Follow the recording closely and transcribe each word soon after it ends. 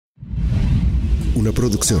una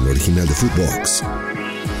producción original de Footbox.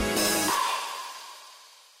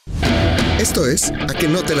 Esto es A que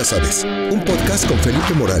no te la sabes, un podcast con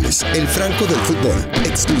Felipe Morales, el Franco del fútbol,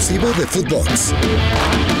 exclusivo de Footbox.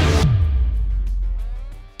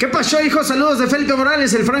 ¿Qué pasó, hijos? Saludos de Felipe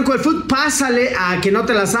Morales, el Franco del fútbol. Pásale a que no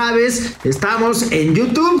te la sabes. Estamos en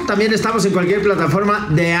YouTube, también estamos en cualquier plataforma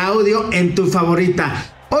de audio en tu favorita.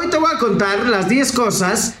 Hoy te voy a contar las 10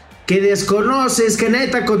 cosas que desconoces, que nadie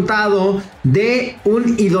te ha contado de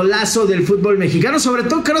un idolazo del fútbol mexicano, sobre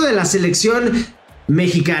todo creo de la selección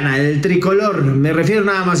mexicana, el tricolor. Me refiero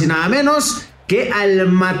nada más y nada menos que al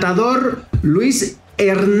Matador Luis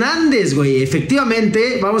Hernández, güey.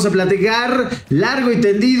 Efectivamente, vamos a platicar largo y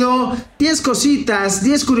tendido 10 cositas,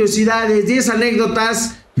 10 curiosidades, 10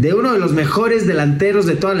 anécdotas de uno de los mejores delanteros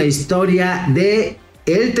de toda la historia de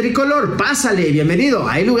el tricolor. Pásale, bienvenido.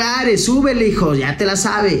 Hay lugares, súbele, hijo, ya te la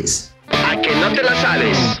sabes. A que no te la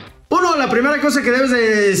sabes. Uno, la primera cosa que debes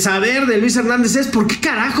de saber de Luis Hernández es por qué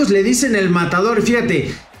carajos le dicen el Matador.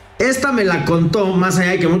 Fíjate, esta me la contó, más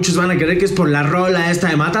allá de que muchos van a creer que es por la rola esta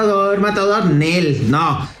de Matador, Nel.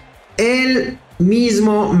 No, él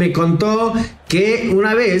mismo me contó que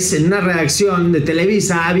una vez en una redacción de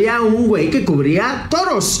Televisa había un güey que cubría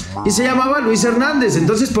toros y se llamaba Luis Hernández.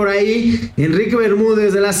 Entonces por ahí Enrique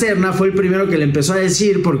Bermúdez de la Serna fue el primero que le empezó a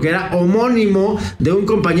decir, porque era homónimo de un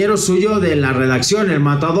compañero suyo de la redacción, el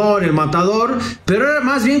Matador, pero era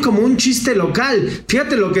más bien como un chiste local.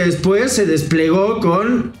 Fíjate lo que después se desplegó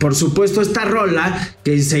con, por supuesto, esta rola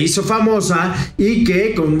que se hizo famosa y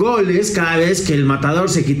que con goles, cada vez que el Matador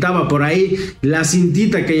se quitaba por ahí la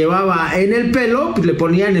cintita que llevaba en el pelo, pues le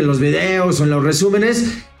ponían en los videos o en los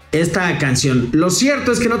resúmenes esta canción. Lo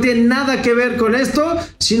cierto es que no tiene nada que ver con esto,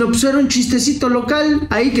 sino pues era un chistecito local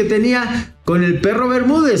ahí que tenía con el perro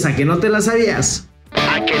Bermúdez. ¿A que no te la sabías?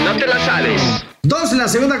 A que no te la sabes. 2, la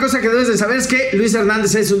segunda cosa que debes de saber es que Luis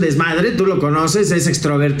Hernández es un desmadre, tú lo conoces, es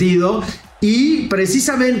extrovertido y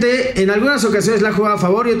precisamente en algunas ocasiones la ha jugado a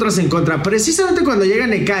favor y otras en contra. Precisamente cuando llega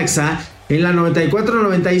Necaxa en la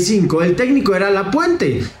 94-95, el técnico era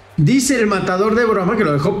Lapuente. Dice el Matador de broma que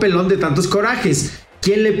lo dejó pelón de tantos corajes.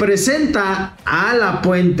 Quien le presenta a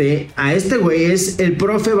Lapuente a este güey es el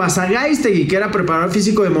profe Basagaistegui, que era preparador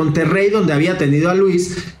físico de Monterrey, donde había tenido a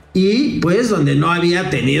Luis y pues donde no había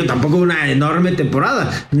tenido tampoco una enorme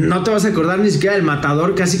temporada. No te vas a acordar ni siquiera del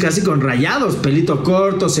Matador casi con Rayados, pelito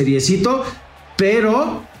corto, seriecito,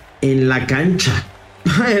 pero en la cancha.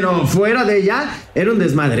 Pero fuera de ella era un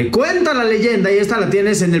desmadre. Cuenta la leyenda, y esta la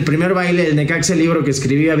tienes en el primer baile del Necaxa, el libro que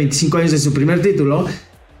escribía a 25 años de su primer título,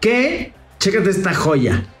 que, chécate esta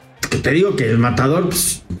joya, que te digo que el Matador,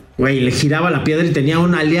 pues, güey, le giraba la piedra y tenía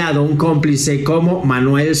un aliado, un cómplice como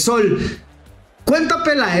Manuel Sol. Cuenta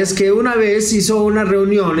Peláez que una vez hizo una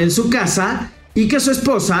reunión en su casa y que su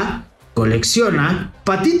esposa colecciona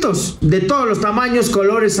patitos de todos los tamaños,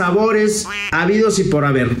 colores, sabores, habidos y por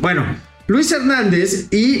haber. Bueno, Luis Hernández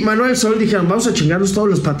y Manuel Sol dijeron, vamos a chingarnos todos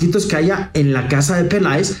los patitos que haya en la casa de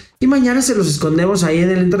Peláez y mañana se los escondemos ahí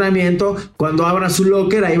en el entrenamiento. Cuando abra su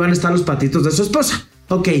locker, ahí van a estar los patitos de su esposa.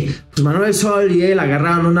 Ok, pues Manuel Sol y él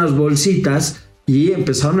agarraron unas bolsitas y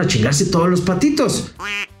empezaron a chingarse todos los patitos.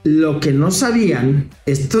 Lo que no sabían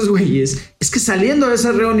estos güeyes es que saliendo de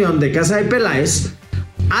esa reunión de casa de Peláez,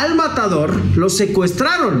 al Matador lo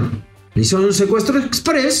secuestraron. Le hicieron un secuestro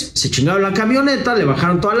express, se chingaron la camioneta, le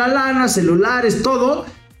bajaron toda la lana, celulares, todo,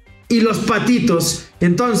 y los patitos.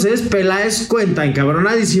 Entonces Peláez cuenta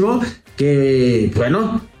encabronadísimo que,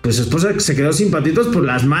 bueno, pues su esposa se quedó sin patitos por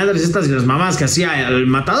las madres estas y las mamás que hacía el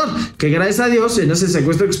Matador, que gracias a Dios en ese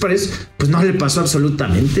secuestro express pues no le pasó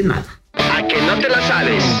absolutamente nada. A que no te la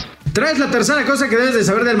sabes. 3, la tercera cosa que debes de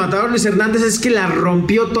saber del Matador Luis Hernández es que la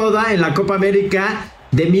rompió toda en la Copa América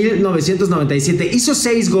de 1997. Hizo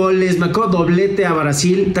 6 goles, me acuerdo, doblete a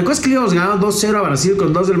Brasil. ¿Te acuerdas que le íbamos ganando 2-0 a Brasil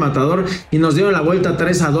con 2 del Matador y nos dieron la vuelta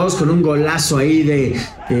 3-2 con un golazo ahí de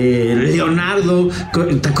Leonardo?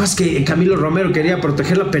 ¿Te acuerdas que Camilo Romero quería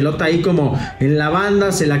proteger la pelota ahí como en la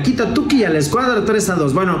banda? Se la quita Tuki a la escuadra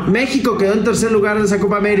 3-2. Bueno, México quedó en tercer lugar de esa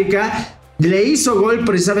Copa América. Le hizo gol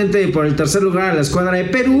precisamente por el tercer lugar a la escuadra de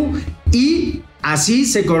Perú y así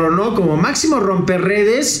se coronó como máximo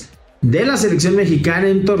romperredes de la selección mexicana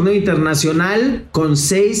en un torneo internacional con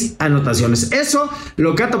 6 anotaciones. Eso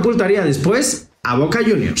lo catapultaría después a Boca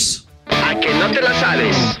Juniors. A que no te la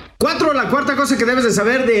sabes. 4, la cuarta cosa que debes de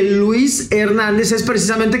saber de Luis Hernández es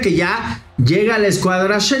precisamente que ya llega a la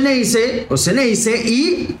escuadra Xeneize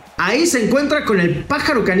y ahí se encuentra con el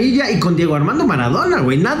Pájaro Canilla y con Diego Armando Maradona,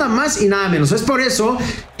 güey, nada más y nada menos. Es por eso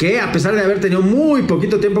que, a pesar de haber tenido muy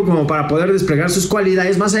poquito tiempo como para poder desplegar sus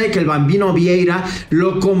cualidades, más allá de que el Bambino Vieira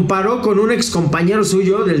lo comparó con un ex compañero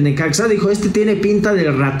suyo del Necaxa, dijo, este tiene pinta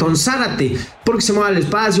del ratón Zárate, porque se mueve al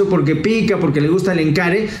espacio, porque pica, porque le gusta el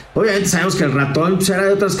encare. Obviamente sabemos que el ratón pues, era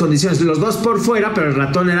de otras condiciones, los dos por fuera, pero el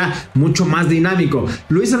ratón era mucho más dinámico.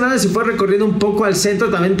 Luis Hernández se fue recorriendo un poco al centro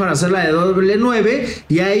también para hacer la de doble 9,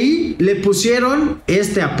 y ahí le pusieron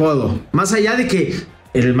este apodo, más allá de que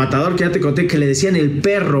el Matador, que ya te conté que le decían el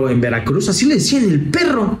perro en Veracruz, así le decían el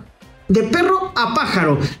perro, de perro a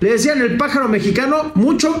pájaro, le decían el pájaro mexicano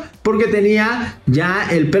mucho porque tenía ya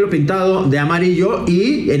el pelo pintado de amarillo,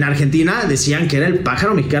 y en Argentina decían que era el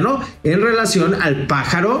pájaro mexicano en relación al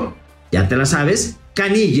pájaro, ya te la sabes,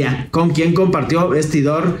 Canilla, con quien compartió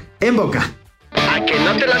vestidor en Boca. A que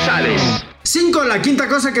no te la sabes. 5. La quinta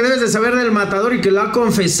cosa que debes de saber del Matador, y que lo ha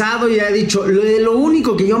confesado y ha dicho, lo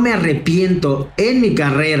único que yo me arrepiento en mi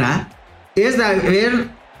carrera es de haber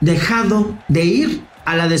dejado de ir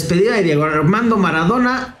a la despedida de Diego Armando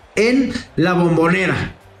Maradona en la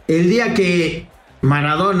Bombonera. El día que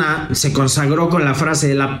Maradona se consagró con la frase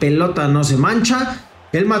de la pelota no se mancha,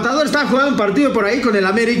 el Matador estaba jugando un partido por ahí con el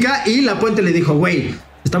América y La Puente le dijo, güey,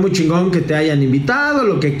 está muy chingón que te hayan invitado,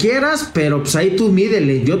 lo que quieras, pero pues ahí tú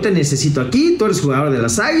mídele, yo te necesito aquí, tú eres jugador de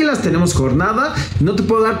las Águilas, tenemos jornada, no te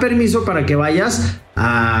puedo dar permiso para que vayas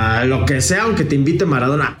a lo que sea, aunque te invite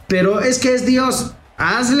Maradona, pero es que es Dios.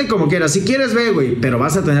 Hazle como quieras, si quieres ve, güey, pero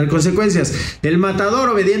vas a tener consecuencias. El Matador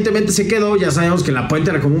obedientemente se quedó, ya sabemos que La Puente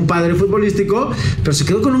era como un padre futbolístico, pero se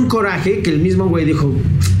quedó con un coraje que el mismo güey dijo,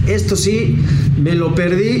 esto sí, me lo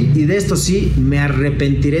perdí y de esto sí me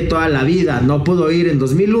arrepentiré toda la vida. No pudo ir en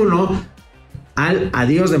 2001 al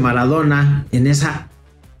adiós de Maradona en esa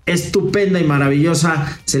estupenda y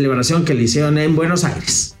maravillosa celebración que le hicieron en Buenos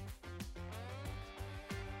Aires.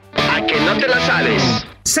 A que no te la sabes.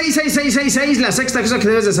 6. La sexta cosa que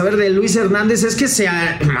debes de saber de Luis Hernández es que se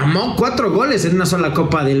mamó 4 goles en una sola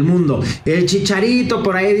Copa del Mundo. El Chicharito,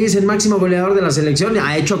 por ahí dicen máximo goleador de la selección,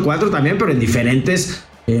 ha hecho 4 también, pero en diferentes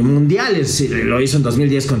mundiales. Lo hizo en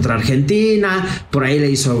 2010 contra Argentina, por ahí le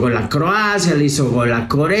hizo gol a Croacia, le hizo gol a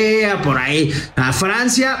Corea, por ahí a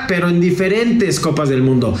Francia, pero en diferentes Copas del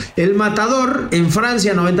Mundo. El Matador en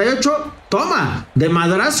Francia 98, toma, de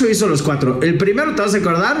madrazo hizo los 4. El primero, te vas a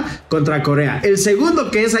acordar, contra Corea. El segundo,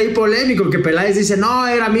 que es ahí polémico, que Peláez dice, no,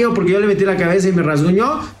 era mío porque yo le metí la cabeza y me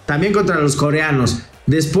rasguñó, también contra los coreanos.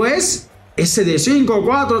 Después, ese de 5,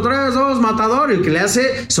 4, 3, 2, Matador, el que le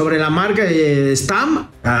hace sobre la marca de Stam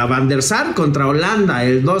a Van der Sar contra Holanda,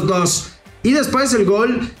 el 2-2. Y después el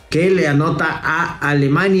gol que le anota a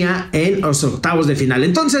Alemania en los octavos de final.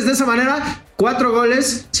 Entonces, de esa manera, 4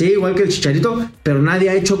 goles, sí, igual que el Chicharito, pero nadie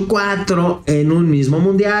ha hecho 4 en un mismo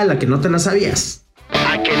mundial, a que no te la sabías.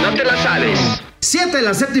 A que no te la sabes. 7.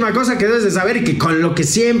 La séptima cosa que debes de saber, y que con lo que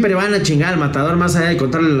siempre van a chingar al Matador, más allá de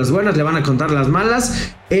contarle las buenas, le van a contar las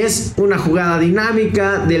malas, es una jugada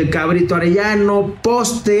dinámica del Cabrito Arellano,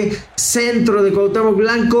 poste, centro de Cuauhtémoc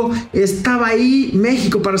Blanco. Estaba ahí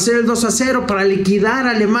México para hacer el 2-0, para liquidar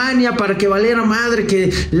a Alemania, para que valiera madre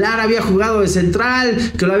que Lara había jugado de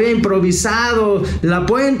central, que lo había improvisado La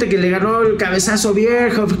Puente, que le ganó el cabezazo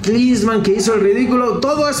viejo, Klinsmann, que hizo el ridículo.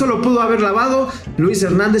 Todo eso lo pudo haber lavado Luis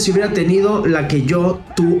Hernández si hubiera tenido la que yo,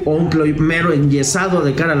 tú o un plomero enyesado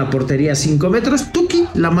de cara a la portería 5 metros. Tuki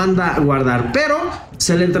la manda a guardar, pero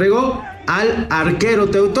se le entregó al arquero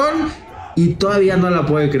teutón y todavía no la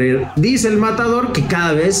puede creer. Dice el Matador que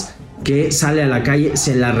cada vez que sale a la calle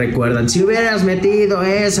se la recuerdan. Si hubieras metido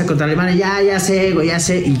esa contra Alemania, ya sé, güey, ya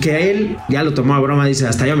sé. Y que él ya lo tomó a broma, dice,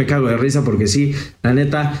 hasta yo me cago de risa porque sí, la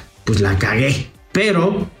neta, pues la cagué.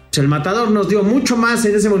 Pero pues, el Matador nos dio mucho más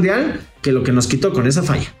en ese mundial que lo que nos quitó con esa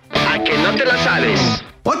falla. A que no te la sabes.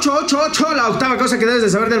 8, la octava cosa que debes de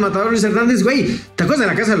saber del Matador Luis Hernández, güey. ¿Te acuerdas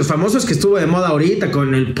de la Casa de los Famosos que estuvo de moda ahorita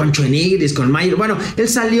con el Poncho Enigris, con Mayer? Bueno, él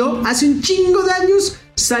salió hace un chingo de años,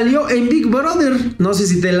 salió en Big Brother. No sé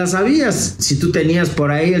si te la sabías, si tú tenías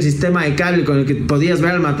por ahí el sistema de cable con el que podías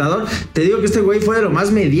ver al Matador. Te digo que este güey fue de lo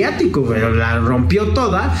más mediático, güey. La rompió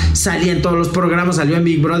toda, salía en todos los programas, salió en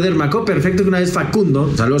Big Brother. Me acuerdo perfecto que una vez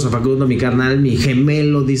Facundo, saludos a Facundo, mi carnal, mi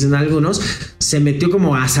gemelo, dicen algunos, se metió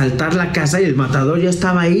como a asaltar la casa y el Matador ya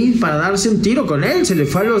estaba ahí para darse un tiro con él. Se le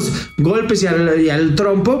fue a los golpes y al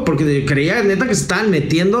trompo porque creía neta que se estaban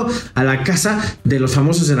metiendo a la casa de los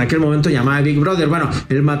famosos en aquel momento llamada Big Brother. Bueno,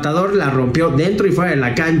 el Matador la rompió dentro y fuera de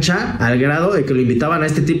la cancha al grado de que lo invitaban a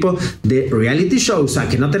este tipo de reality shows. ¿A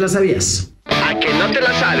que no te la sabías? A que no te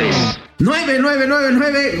la sabes.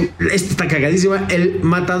 9. Esta está cagadísima. El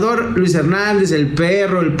Matador, Luis Hernández, el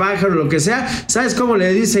Perro, el Pájaro, lo que sea. ¿Sabes cómo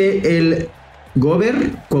le dice el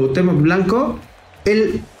Gober, Cuauhtémoc Blanco?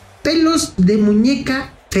 El pelos de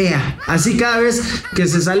muñeca fea. Así cada vez que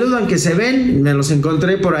se saludan, que se ven, me los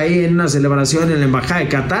encontré por ahí en una celebración en la embajada de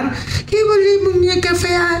Qatar. ¡Qué bolí, muñeca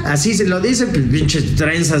fea! Así se lo dicen, pues, pinches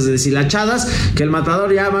trenzas deshilachadas, que el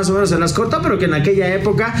Matador ya más o menos se las cortó, pero que en aquella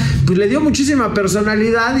época pues le dio muchísima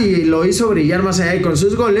personalidad y lo hizo brillar más allá con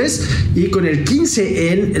sus goles, y con el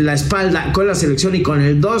 15 en la espalda con la selección y con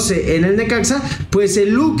el 12 en el Necaxa, pues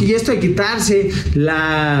el look y esto de quitarse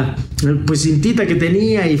la pues cintita que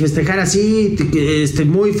tenía y festejar así,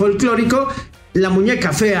 muy folclórico, la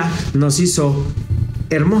muñeca fea nos hizo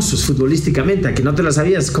hermosos futbolísticamente. A que no te la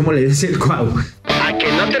sabías, ¿cómo le decía el Cuau? A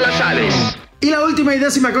que no te la sabes. Y la última y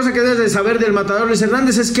décima cosa que debes de saber del Matador Luis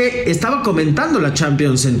Hernández es que estaba comentando la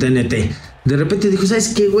Champions en TNT. De repente dijo, ¿sabes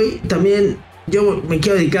qué, güey? También yo me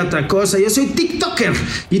quiero dedicar a otra cosa. Yo soy TikToker.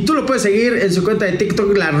 Y tú lo puedes seguir en su cuenta de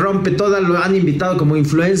TikTok. La rompe toda. Lo han invitado como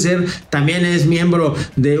influencer. También es miembro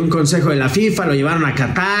de un consejo de la FIFA. Lo llevaron a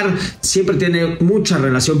Qatar. Siempre tiene mucha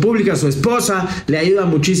relación pública. Su esposa le ayuda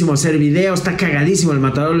muchísimo a hacer videos. Está cagadísimo el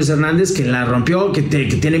Matador Luis Hernández, que la rompió, que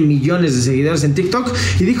tiene millones de seguidores en TikTok.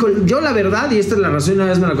 Y dijo, yo la verdad, y esta es la razón, una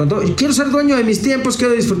vez me la contó, quiero ser dueño de mis tiempos.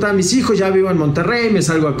 Quiero disfrutar a mis hijos. Ya vivo en Monterrey. Me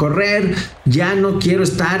salgo a correr. Ya no quiero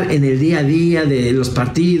estar en el día a día de los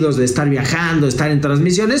partidos, de estar viajando, de estar en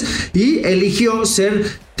transmisiones, y eligió ser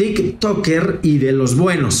TikToker y de los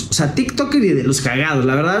buenos, o sea, TikToker y de los cagados.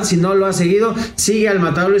 La verdad, si no lo has seguido, sigue al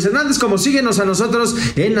Matador Luis Hernández, como síguenos a nosotros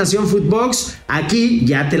en Nación Footbox. Aquí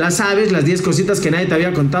ya te la sabes, las 10 cositas que nadie te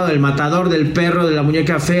había contado del Matador, del Perro, de la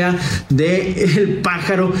muñeca fea, del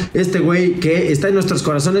Pájaro, este güey que está en nuestros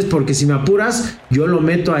corazones, porque si me apuras, yo lo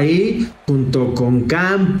meto ahí junto con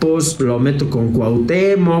Campos, lo meto con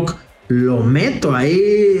Cuauhtémoc, lo meto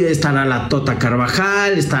ahí, estará la Tota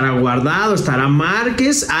Carvajal, estará Guardado, estará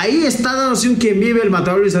Márquez, ahí está dándose un quien vive el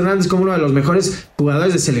Matador Luis Hernández como uno de los mejores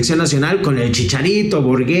jugadores de selección nacional, con el Chicharito,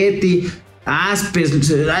 Borghetti, Aspes,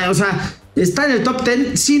 o sea, está en el top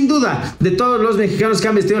 10 sin duda de todos los mexicanos que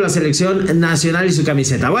han vestido la selección nacional y su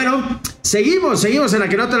camiseta. Bueno, seguimos en la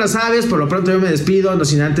que no te la sabes. Por lo pronto yo me despido, no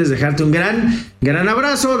sin antes dejarte un gran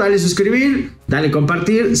abrazo. Dale suscribir, dale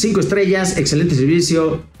compartir, 5 estrellas, excelente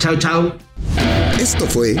servicio. Chao. Esto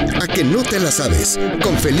fue A que no te la sabes,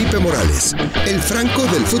 con Felipe Morales, el Franco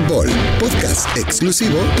del fútbol, podcast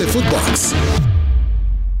exclusivo de Footbox.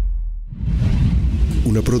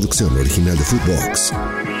 Una producción original de Footbox.